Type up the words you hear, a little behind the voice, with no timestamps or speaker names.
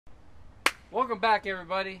Welcome back,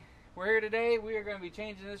 everybody. We're here today. We are going to be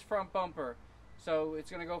changing this front bumper. So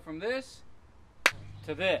it's going to go from this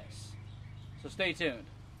to this. So stay tuned.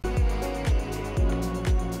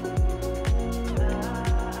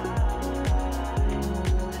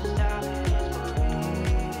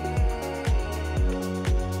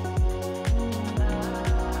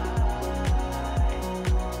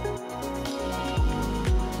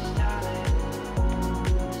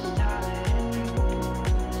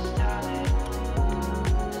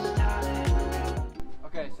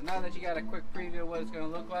 Okay, so now that you got a quick preview of what it's going to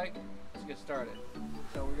look like, let's get started.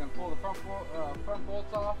 So we're going to pull the front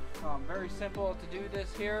bolts off. Very simple to do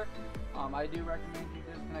this here. I do recommend you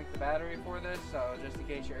disconnect the battery for this, so just in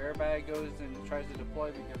case your airbag goes and tries to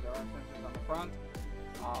deploy, because there are sensors on the front.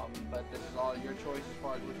 But this is all your choice as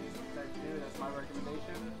far as what you decide to do. That's my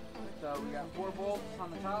recommendation. So we got 4 bolts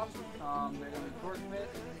on the top. They're going to be torque fit.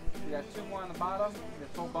 We got 2 more on the bottom. This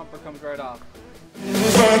whole bumper comes right off.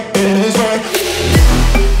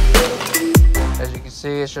 As you can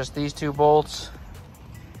see, it's just these 2 bolts.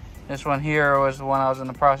 This one here was the one I was in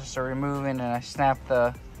the process of removing, and I snapped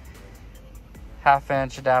the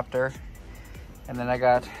 1/2-inch adapter. And then I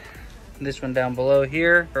got this one down below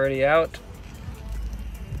here already out.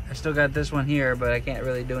 I still got this one here, but I can't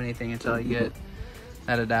really do anything until I get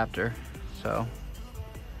that adapter. So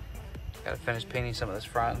gotta finish painting some of this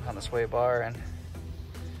front on the sway bar and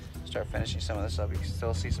start finishing some of this up. You can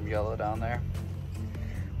still see some yellow down there.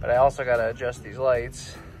 But I also gotta adjust these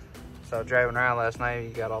lights. So driving around last night, you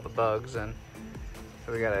got all the bugs, and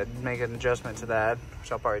so we gotta make an adjustment to that,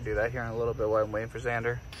 which I'll probably do that here in a little bit while I'm waiting for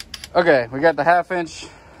Xander. Okay, we got the 1/2-inch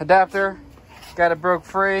adapter. Got it broke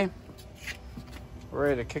free. We're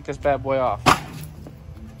ready to kick this bad boy off.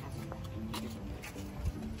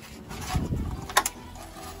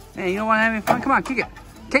 Hey, you don't want to have any fun? Come on, kick it.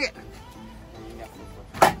 Kick it.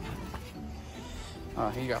 Oh,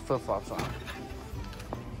 he got flip-flops on.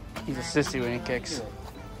 He's a sissy when he kicks.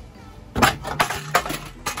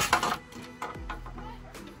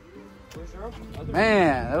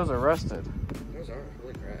 Man, those are rusted. Those are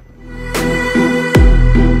really crap.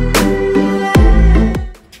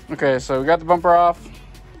 Okay, so we got the bumper off.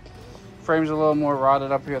 Frame's a little more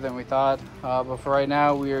rotted up here than we thought. But for right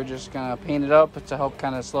now, we are just gonna paint it up to help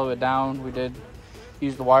kind of slow it down. We did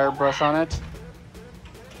use the wire brush on it.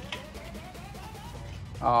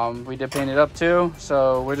 We did paint it up too,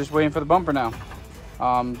 so we're just waiting for the bumper now.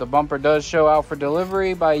 The bumper does show out for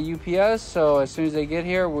delivery by UPS, so as soon as they get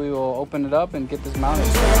here, we will open it up and get this mounted.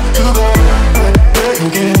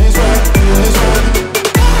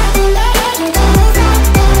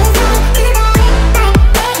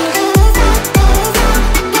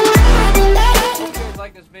 Hope you guys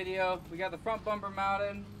like this video. We got the front bumper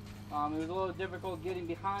mounted. It was a little difficult getting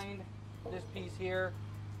behind this piece here.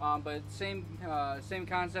 But same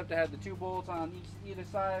concept. I had the 2 bolts on either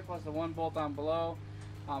side, plus the 1 bolt on below.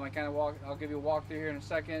 I'll give you a walkthrough here in a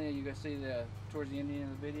second, and you can see towards the end of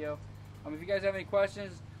the video. If you guys have any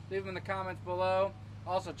questions, leave them in the comments below.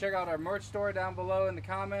 Also, check out our merch store down below in the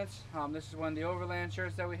comments. This is one of the Overland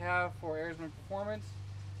shirts that we have for Airsman Performance.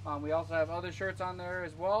 We also have other shirts on there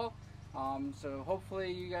as well. So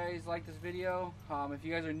hopefully you guys like this video. If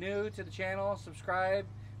you guys are new to the channel, subscribe.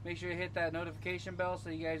 Make sure you hit that notification bell so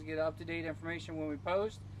you guys get up-to-date information when we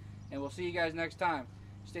post. And we'll see you guys next time.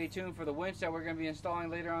 Stay tuned for the winch that we're going to be installing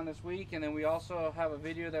later on this week. And then we also have a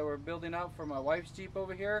video that we're building up for my wife's Jeep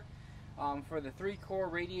over here for the 3-core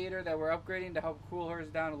radiator that we're upgrading to help cool hers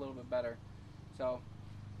down a little bit better. So,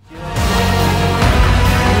 see you later.